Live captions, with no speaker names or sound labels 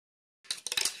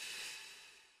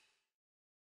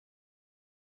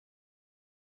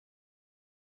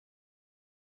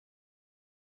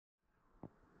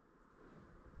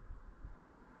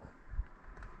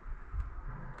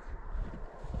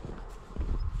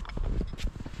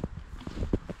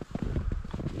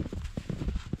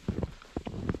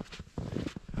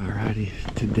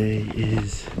Today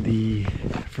is the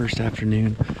first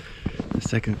afternoon, the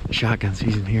second shotgun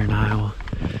season here in Iowa.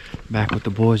 Back with the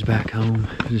boys back home,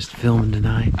 just filming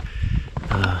tonight.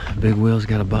 Big Will's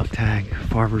got a buck tag,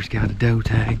 Farver's got a doe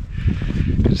tag.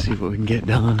 Gonna see what we can get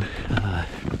done. I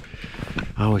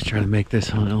always try to make this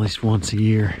hunt at least once a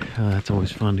year. It's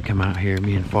always fun to come out here.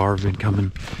 Me and Farver have been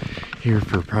coming here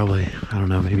for probably, I don't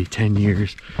know, maybe 10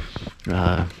 years.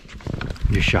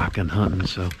 Just shotgun hunting,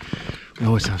 so we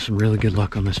always have some really good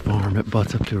luck on this farm. It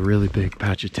butts up to a really big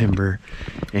patch of timber,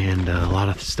 and a lot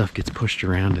of stuff gets pushed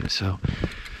around it, so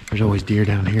there's always deer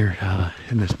down here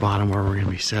in this bottom where we're going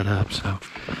to be set up, so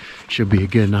should be a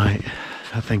good night.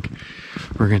 I think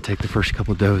we're going to take the first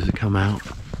couple does that come out.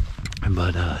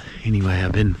 But anyway,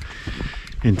 I've been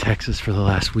in Texas for the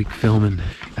last week filming.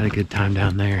 Had a good time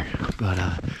down there, but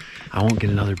I won't get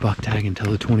another buck tag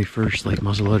until the 21st, late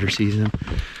muzzleloader season,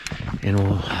 and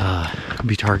we'll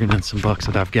be targeting some bucks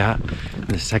that I've got.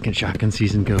 The second shotgun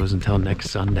season goes until next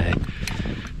Sunday,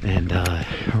 and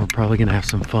we're probably gonna have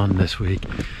some fun this week.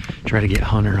 Try to get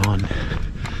Hunter on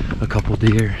a couple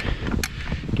deer,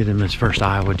 get him his first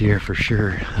Iowa deer for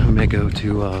sure. I may go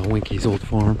to Winky's old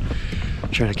farm,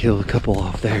 try to kill a couple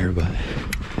off there, but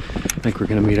I think we're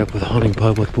gonna meet up with Hunting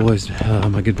Public boys,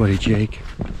 my good buddy Jake,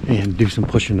 and do some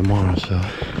pushing tomorrow. So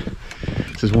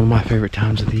this is one of my favorite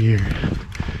times of the year.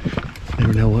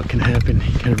 Never know what can happen.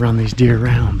 You kind of run these deer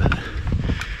around, but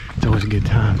it's always a good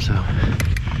time. So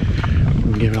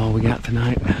we'll give it all we got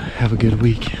tonight. Have a good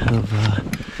week of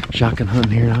shotgun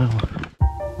hunting here in Iowa.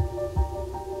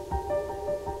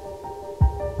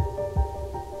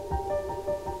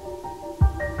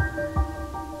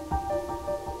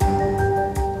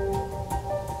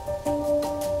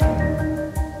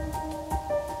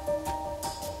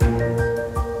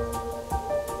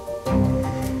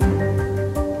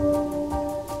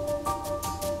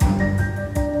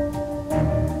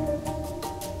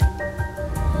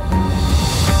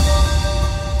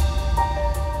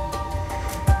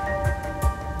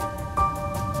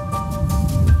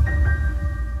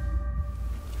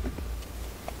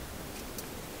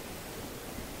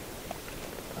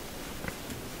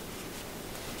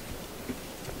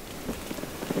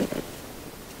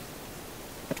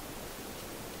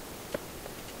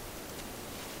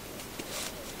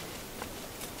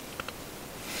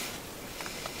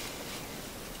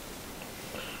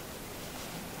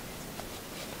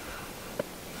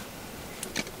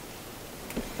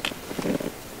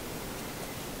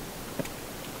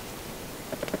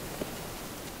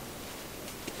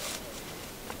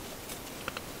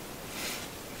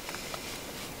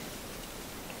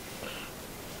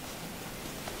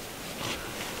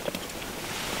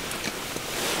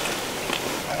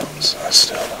 I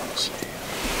still don't see it.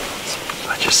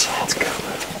 I just saw it's coming.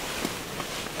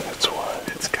 It's what?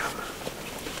 It's coming.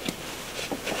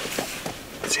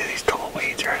 See these tall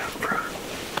weeds right up front?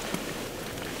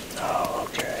 Oh,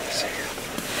 okay. See it?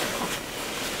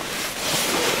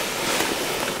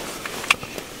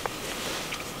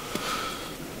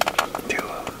 2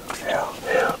 of them. Yeah.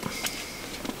 Yeah.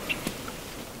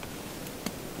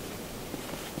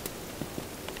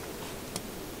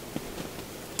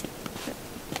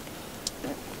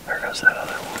 There goes that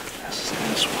other one.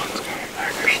 This one's going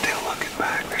back. They're still looking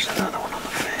back. There's another one on the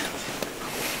fence.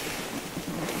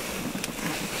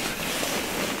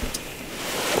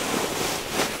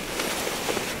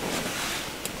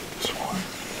 This one.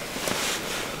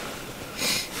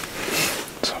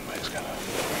 Somebody's gonna.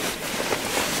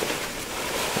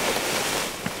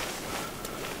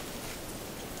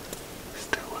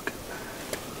 Still looking back.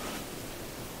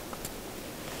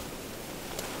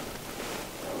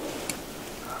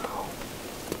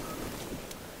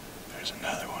 There's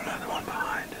another one. Another one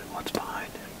behind it. What's behind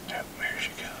it? Yep, there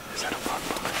she goes. Is that a buck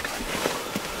behind it?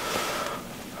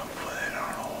 Hopefully they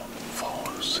don't all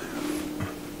follow suit.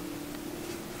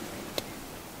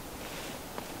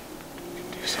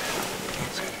 He's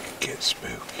gonna get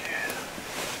spooked. Yeah.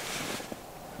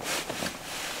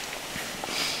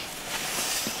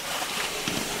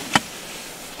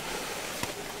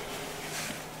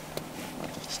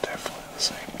 It's definitely the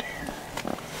same deer.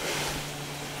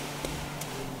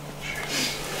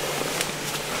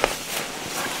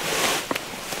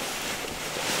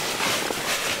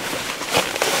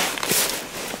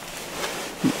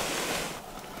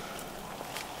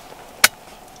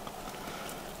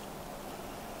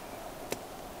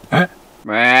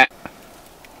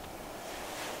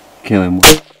 Kill him.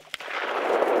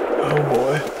 Oh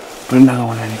boy. Put another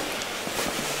one in.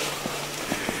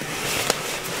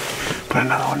 Put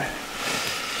another one in.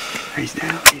 He's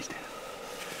down. He's down.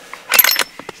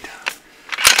 He's down.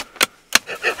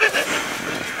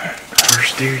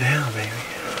 First deer down, baby.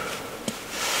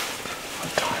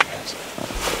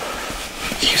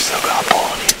 still got a ball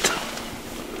on you till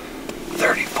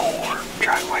 34.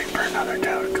 Try and wait for another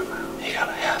doe to come out. You got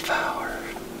a half hour.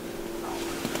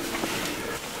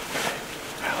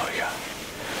 Now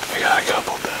we got a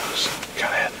couple does.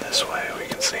 Kind of heading this way. We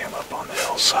can see them up on the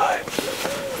hillside.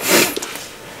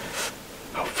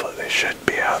 Hopefully they should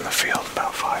be out in the field in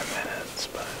about 5 minutes,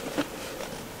 but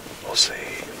we'll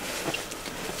see.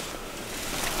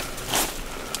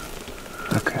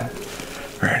 Okay.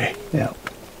 Ready? Yep.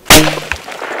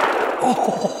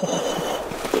 Oh!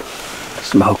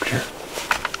 Smoked her.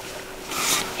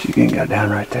 She can go down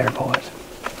right there, boys.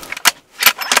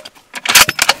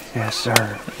 Yes,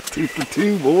 sir. 2 for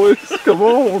 2, boys. Come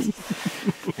on.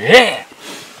 Yeah!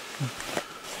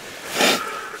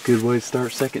 Good way to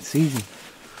start second season.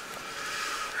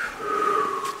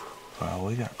 Wow,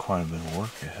 we got quite a bit of work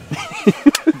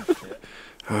ahead.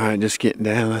 Alright, just getting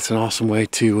down. That's an awesome way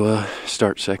to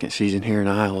start second season here in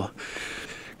Iowa.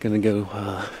 Gonna go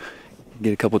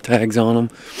get a couple tags on them.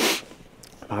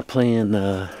 My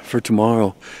plan for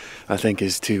tomorrow, I think,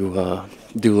 is to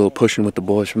do a little pushing with the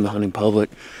boys from the hunting public.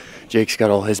 Jake's got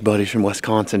all his buddies from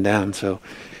Wisconsin down, so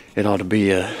it ought to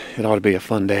be a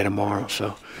fun day tomorrow.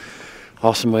 So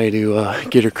awesome way to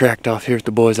get her cracked off here with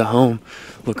the boys at home.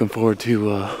 Looking forward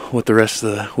to what the rest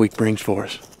of the week brings for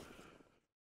us.